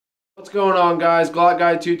What's going on, guys? Glock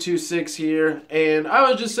Guy 226 here, and I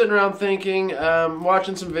was just sitting around thinking,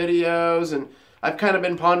 watching some videos, and I've kind of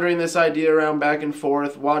been pondering this idea around back and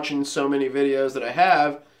forth, watching so many videos that I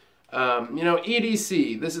have.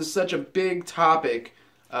 EDC, this is such a big topic.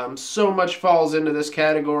 So much falls into this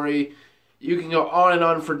category. You can go on and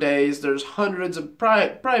on for days. There's hundreds of,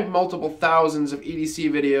 probably multiple thousands of EDC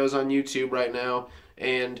videos on YouTube right now,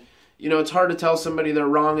 and it's hard to tell somebody they're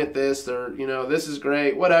wrong at this, this is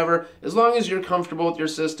great, whatever. As long as you're comfortable with your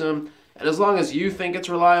system, and as long as you think it's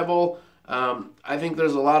reliable, I think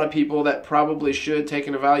there's a lot of people that probably should take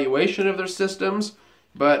an evaluation of their systems,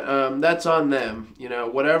 but that's on them.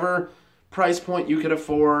 Whatever price point you can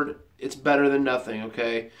afford, it's better than nothing,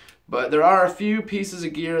 okay? But there are a few pieces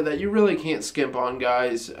of gear that you really can't skimp on,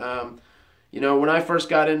 guys. When I first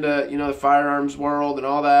got into, the firearms world and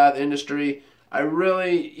all that, the industry, I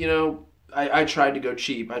really, I tried to go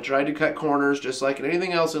cheap. I tried to cut corners just like in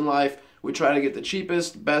anything else in life. We try to get the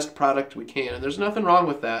cheapest, best product we can, and there's nothing wrong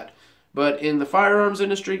with that. But in the firearms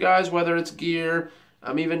industry, guys, whether it's gear,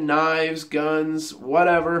 even knives, guns,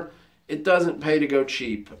 whatever, it doesn't pay to go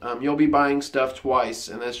cheap. You'll be buying stuff twice,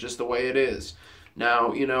 and that's just the way it is.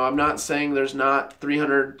 Now, I'm not saying there's not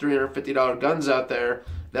 $300, $350 guns out there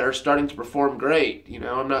that are starting to perform great.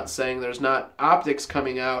 I'm not saying there's not optics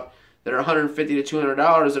coming out that are $150 to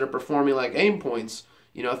 $200 that are performing like aim points.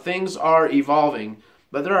 Things are evolving,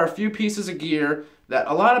 but there are a few pieces of gear that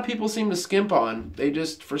a lot of people seem to skimp on. They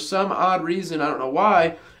just, for some odd reason, I don't know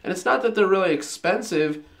why, and it's not that they're really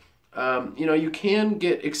expensive. You can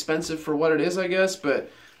get expensive for what it is, I guess,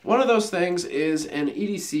 but one of those things is an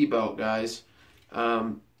EDC belt, guys.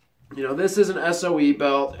 This is an SOE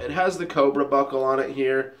belt. It has the Cobra buckle on it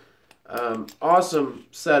here. Awesome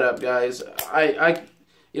setup, guys.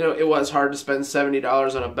 It was hard to spend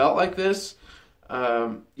 $70 on a belt like this.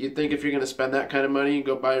 You'd think if you're going to spend that kind of money, you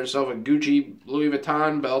go buy yourself a Gucci Louis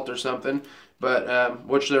Vuitton belt or something, but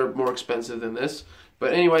which they're more expensive than this.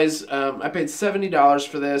 But anyways, I paid $70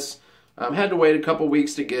 for this. Had to wait a couple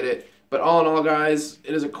weeks to get it, but all in all, guys,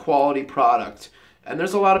 it is a quality product. And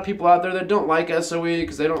there's a lot of people out there that don't like SOE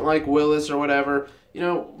because they don't like Willis or whatever.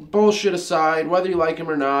 Bullshit aside, whether you like him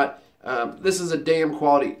or not, this is a damn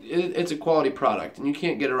quality, it's a quality product, and you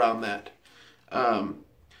can't get around that.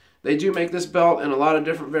 They do make this belt in a lot of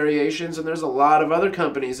different variations, and there's a lot of other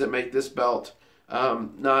companies that make this belt,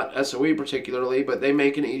 not SOE particularly, but they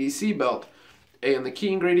make an EDC belt. And the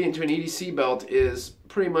key ingredient to an EDC belt is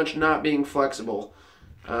pretty much not being flexible.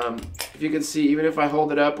 If you can see, even if I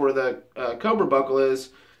hold it up where the Cobra buckle is,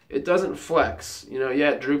 it doesn't flex. Yeah,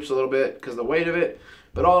 it droops a little bit because of the weight of it,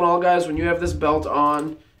 but all in all, guys, when you have this belt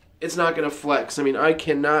on, it's not going to flex. I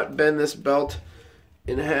cannot bend this belt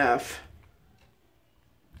in half.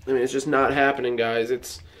 It's just not happening, guys.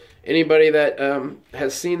 It's anybody that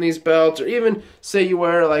has seen these belts, or even say you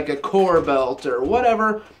wear like a core belt or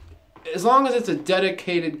whatever, as long as it's a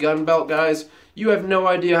dedicated gun belt, guys, you have no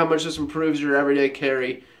idea how much this improves your everyday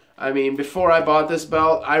carry. Before I bought this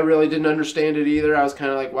belt, I really didn't understand it either. I was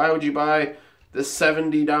kind of like, why would you buy this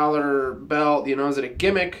 $70 belt? Is it a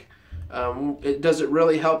gimmick? Does it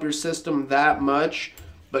really help your system that much?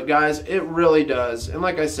 But guys, it really does. And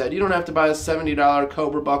like I said, you don't have to buy a $70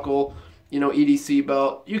 Cobra buckle, EDC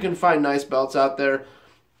belt. You can find nice belts out there.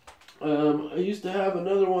 I used to have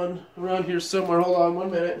another one around here somewhere. Hold on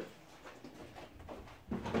 1 minute.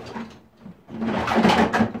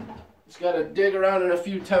 Just gotta dig around in a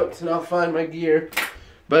few totes and I'll find my gear.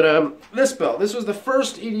 But this belt, this was the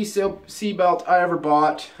first EDC belt I ever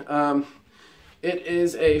bought. It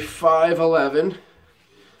is a 511.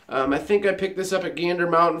 I think I picked this up at Gander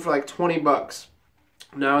Mountain for like 20 bucks.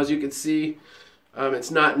 Now, as you can see,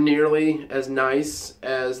 it's not nearly as nice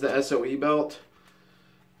as the SOE belt.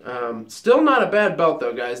 Still not a bad belt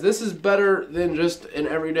though, guys. This is better than just an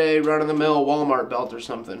everyday run-of-the-mill Walmart belt or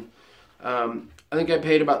something. I think I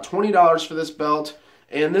paid about $20 for this belt,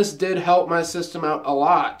 and this did help my system out a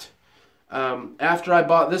lot. After I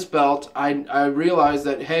bought this belt, I realized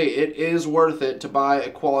that, hey, it is worth it to buy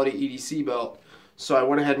a quality EDC belt. So I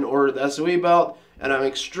went ahead and ordered the SOE belt, and I'm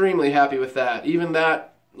extremely happy with that. Even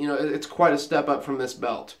that, it's quite a step up from this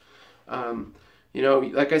belt.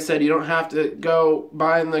 Like I said, you don't have to go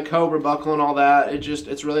buying the Cobra buckle and all that.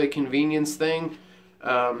 It's really a convenience thing.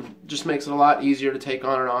 Just makes it a lot easier to take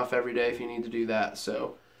on and off every day if you need to do that.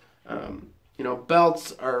 So,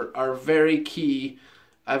 belts are very key.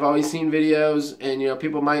 I've always seen videos, and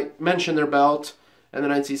people might mention their belt, and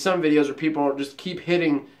then I'd see some videos where people just keep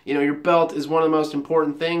hitting, your belt is one of the most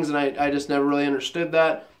important things, and I just never really understood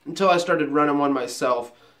that until I started running one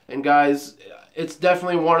myself. And guys, it's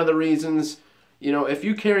definitely one of the reasons, if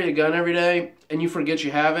you carry a gun every day, and you forget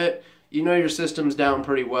you have it, you know your system's down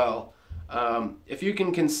pretty well. If you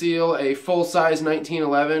can conceal a full-size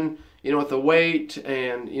 1911, you know, with the weight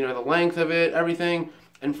and, you know, the length of it, everything,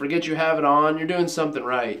 and forget you have it on, you're doing something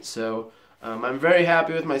right. So I'm very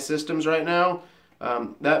happy with my systems right now.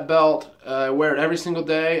 That belt, I wear it every single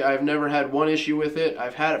day. I've never had one issue with it.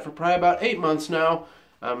 I've had it for probably about 8 months now.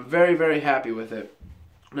 I'm very, very happy with it.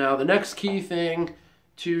 Now, the next key thing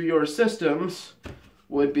to your systems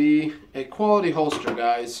would be a quality holster,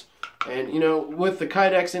 guys. And, you know, with the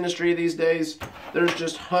Kydex industry these days, there's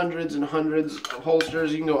just hundreds and hundreds of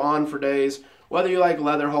holsters. You can go on for days. Whether you like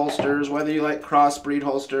leather holsters, whether you like crossbreed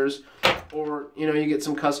holsters, or, you know, you get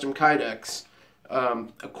some custom Kydex. A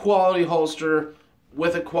quality holster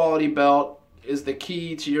with a quality belt is the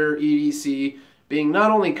key to your EDC being not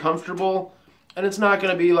only comfortable, and it's not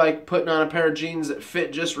going to be like putting on a pair of jeans that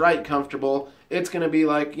fit just right comfortable. It's going to be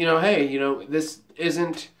like, you know, hey, you know, this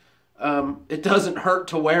isn't, it doesn't hurt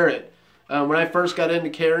to wear it. When I first got into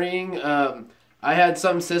carrying, I had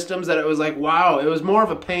some systems that it was like, wow, it was more of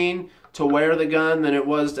a pain to wear the gun than it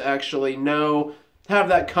was to actually have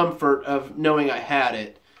that comfort of knowing I had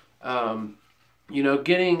it. You know,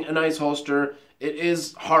 getting a nice holster, it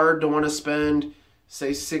is hard to want to spend,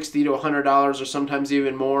 say, $60 to $100 or sometimes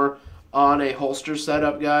even more on a holster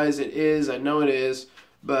setup, guys. It is, I know it is,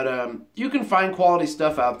 but you can find quality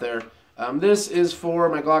stuff out there. This is for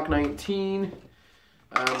my Glock 19.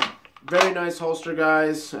 Very nice holster,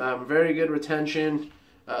 guys. Very good retention.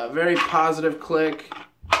 Very positive click.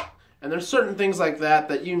 And there's certain things like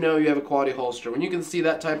that you know you have a quality holster. When you can see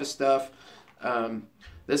that type of stuff,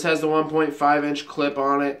 this has the 1.5-inch clip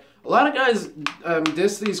on it. A lot of guys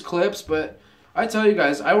diss these clips, but I tell you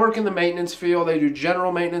guys, I work in the maintenance field. They do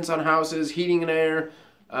general maintenance on houses, heating and air,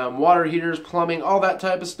 water heaters, plumbing, all that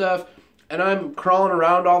type of stuff. And I'm crawling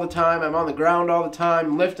around all the time. I'm on the ground all the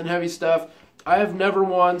time, lifting heavy stuff. I have never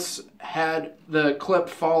once had the clip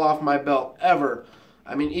fall off my belt, ever.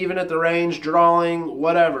 I mean, even at the range, drawing,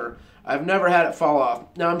 whatever. I've never had it fall off.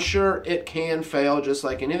 Now, I'm sure it can fail just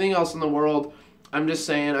like anything else in the world. I'm just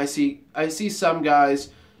saying, I see some guys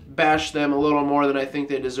bash them a little more than I think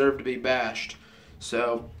they deserve to be bashed.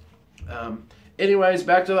 So, anyways,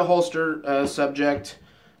 back to the holster subject.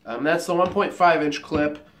 That's the 1.5-inch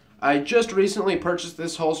clip. I just recently purchased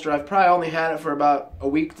this holster. I've probably only had it for about a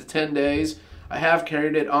week to 10 days. I have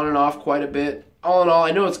carried it on and off quite a bit. All in all,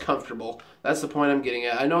 I know it's comfortable. That's the point I'm getting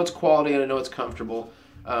at. I know it's quality and I know it's comfortable.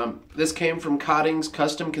 This came from Cotting's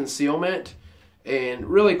Custom Concealment. And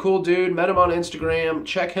really cool dude. Met him on Instagram.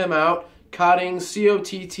 Check him out. Cotting's,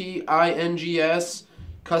 C-O-T-T-I-N-G-S,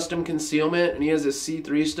 Custom Concealment. And he has this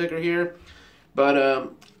C3 sticker here.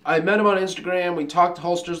 But I met him on Instagram. We talked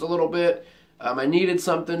holsters a little bit. I needed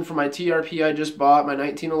something for my TRP I just bought, my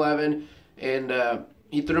 1911. And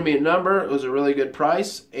he threw me a number. It was a really good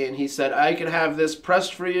price. And he said, I can have this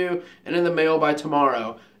pressed for you and in the mail by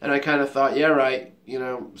tomorrow. And I kind of thought, yeah, right. You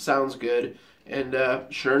know, sounds good. And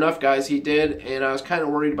sure enough, guys, he did. And I was kind of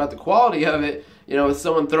worried about the quality of it. You know, with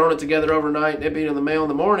someone throwing it together overnight and it being in the mail in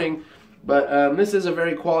the morning. But this is a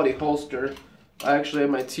very quality holster. I actually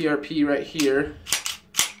have my TRP right here.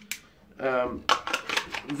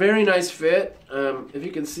 Very nice fit. If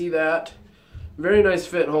you can see that. Very nice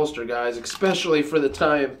fit holster, guys. Especially for the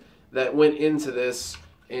time that went into this.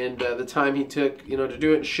 And the time he took, you know, to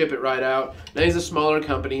do it and ship it right out. Now, he's a smaller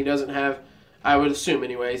company. He doesn't have, I would assume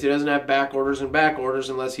anyways, he doesn't have back orders and back orders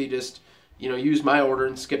unless he just, you know, used my order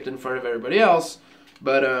and skipped in front of everybody else.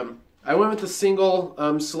 But I went with the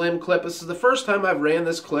single slim clip. This is the first time I've ran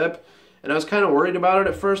this clip, and I was kind of worried about it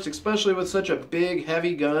at first, especially with such a big,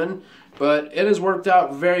 heavy gun. But it has worked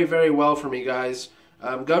out very, very well for me, guys.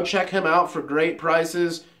 Go check him out for great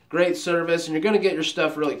prices, great service, and you're going to get your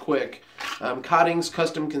stuff really quick. Cotting's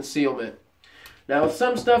Custom Concealment. Now, with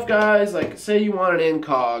some stuff, guys, like say you want an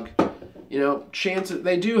incog, you know, chances,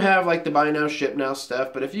 they do have like the buy now, ship now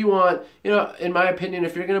stuff, but if you want, you know, in my opinion,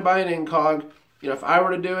 if you're going to buy an incog, you know, if I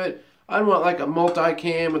were to do it, I'd want like a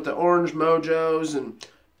multi-cam with the orange mojos, and,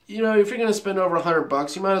 you know, if you're going to spend over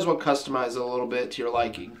 $100, you might as well customize it a little bit to your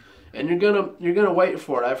liking. And you're gonna wait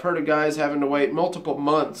for it. I've heard of guys having to wait multiple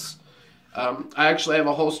months. I actually have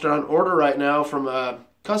a holster on order right now from a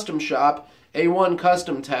custom shop, A1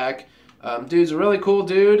 Custom Tack. Dude's a really cool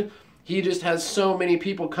dude. He just has so many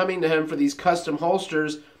people coming to him for these custom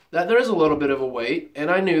holsters that there is a little bit of a wait, and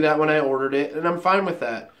I knew that when I ordered it, and I'm fine with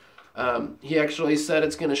that. He actually said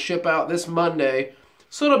it's going to ship out this Monday,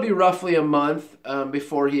 so it'll be roughly a month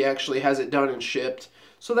before he actually has it done and shipped.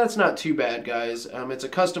 So that's not too bad, guys. It's a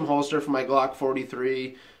custom holster for my Glock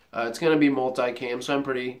 43. It's going to be multi-cam, so I'm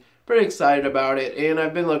pretty pretty excited about it, and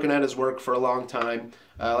I've been looking at his work for a long time.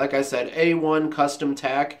 Like I said, A1 Custom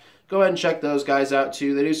Tack. Go ahead and check those guys out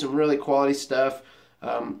too. They do some really quality stuff.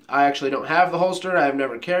 I actually don't have the holster. I've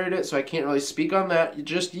never carried it, so I can't really speak on that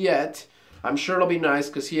just yet. I'm sure it'll be nice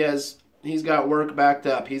because he's got work backed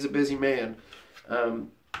up. He's a busy man.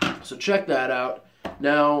 So check that out.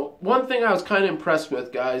 Now, one thing I was kind of impressed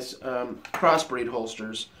with, guys, crossbreed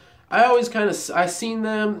holsters. I seen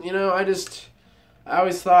them, you know, I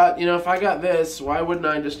always thought, you know, if I got this, why wouldn't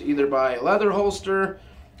I just either buy a leather holster,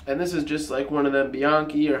 and this is just like one of them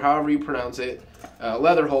Bianchi, or however you pronounce it,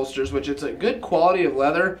 leather holsters, which it's a good quality of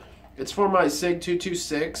leather. It's for my SIG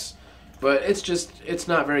 226, but it's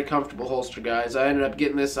not very comfortable holster, guys. I ended up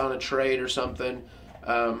getting this on a trade or something.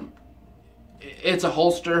 It's a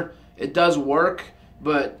holster. It does work,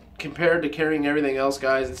 but compared to carrying everything else,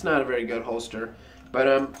 guys, it's not a very good holster.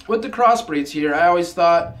 But with the crossbreeds here, I always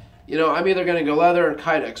thought, you know, I'm either going to go leather or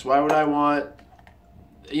Kydex. Why would I want,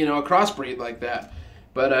 you know, a crossbreed like that?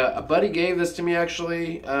 But a buddy gave this to me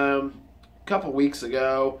actually a couple weeks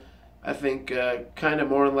ago. I think kind of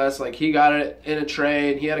more or less like he got it in a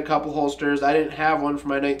trade. He had a couple holsters. I didn't have one for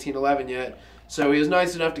my 1911 yet. So he was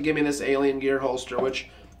nice enough to give me this Alien Gear holster, which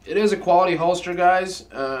it is a quality holster, guys.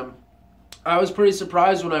 I was pretty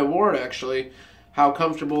surprised when I wore it, actually, how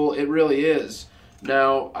comfortable it really is.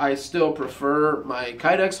 Now, I still prefer my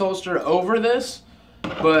Kydex holster over this,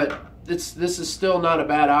 but this is still not a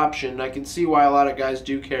bad option. I can see why a lot of guys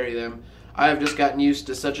do carry them. I have just gotten used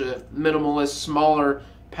to such a minimalist, smaller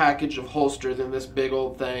package of holster than this big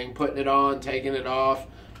old thing, putting it on, taking it off,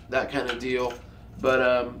 that kind of deal.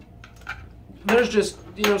 But there's just,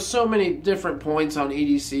 you know, so many different points on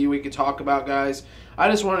EDC we could talk about, guys. I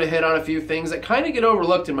just wanted to hit on a few things that kind of get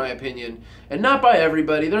overlooked in my opinion, and not by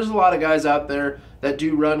everybody. There's a lot of guys out there that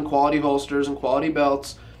do run quality holsters and quality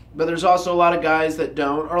belts, but there's also a lot of guys that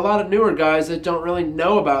don't, or a lot of newer guys that don't really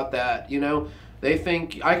know about that. You know, they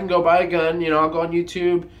think I can go buy a gun, you know, I'll go on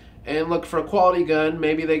YouTube and look for a quality gun.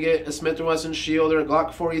 Maybe they get a Smith & Wesson Shield or a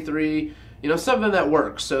Glock 43, you know, something that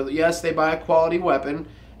works. So yes, they buy a quality weapon,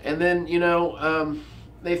 and then, you know,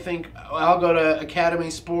 they think, I'll go to Academy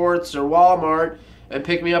Sports or Walmart and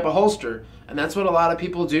pick me up a holster. And that's what a lot of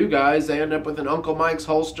people do, guys. They end up with an Uncle Mike's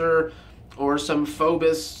holster or some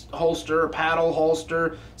Phobos holster or paddle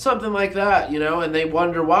holster, something like that, you know, and they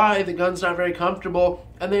wonder why the gun's not very comfortable,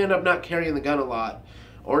 and they end up not carrying the gun a lot.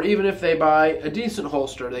 Or even if they buy a decent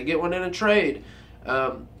holster, they get one in a trade.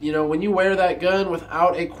 You know, when you wear that gun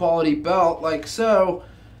without a quality belt like so,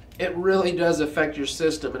 it really does affect your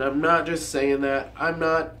system. And I'm not just saying that. I'm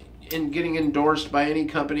not getting endorsed by any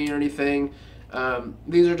company or anything.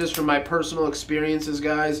 These are just from my personal experiences,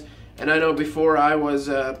 guys. And I know before I was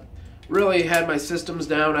really had my systems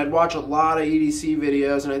down, I'd watch a lot of EDC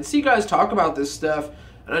videos, and I'd see guys talk about this stuff,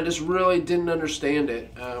 and I just really didn't understand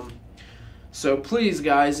it. So please,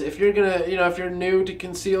 guys, if you're gonna, you know, if you're new to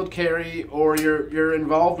concealed carry, or you're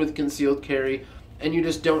involved with concealed carry, and you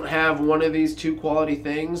just don't have one of these two quality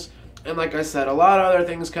things, and like I said, a lot of other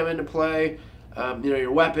things come into play. You know,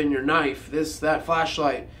 your weapon, your knife, this, that,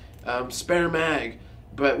 flashlight, spare mag.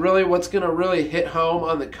 But really, what's gonna really hit home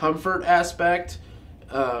on the comfort aspect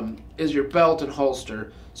is your belt and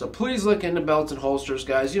holster. So please look into belts and holsters,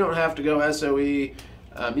 guys. You don't have to go SOE. You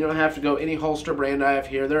don't have to go any holster brand I have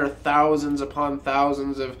here. There are thousands upon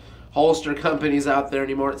thousands of holster companies out there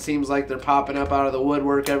anymore. It seems like they're popping up out of the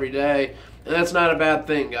woodwork every day. And that's not a bad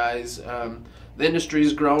thing, guys. The industry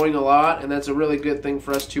is growing a lot, and that's a really good thing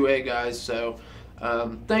for us 2A guys. So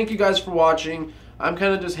thank you guys for watching. I'm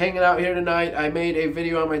kind of just hanging out here tonight. I made a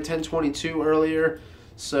video on my 1022 earlier.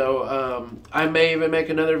 So I may even make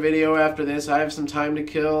another video after this. I have some time to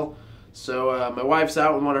kill. So my wife's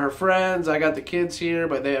out with one of her friends. I got the kids here,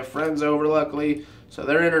 but they have friends over, luckily. So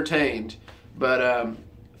they're entertained. But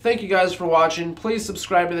thank you guys for watching. Please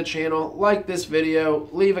subscribe to the channel, like this video,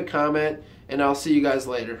 leave a comment, and I'll see you guys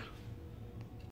later.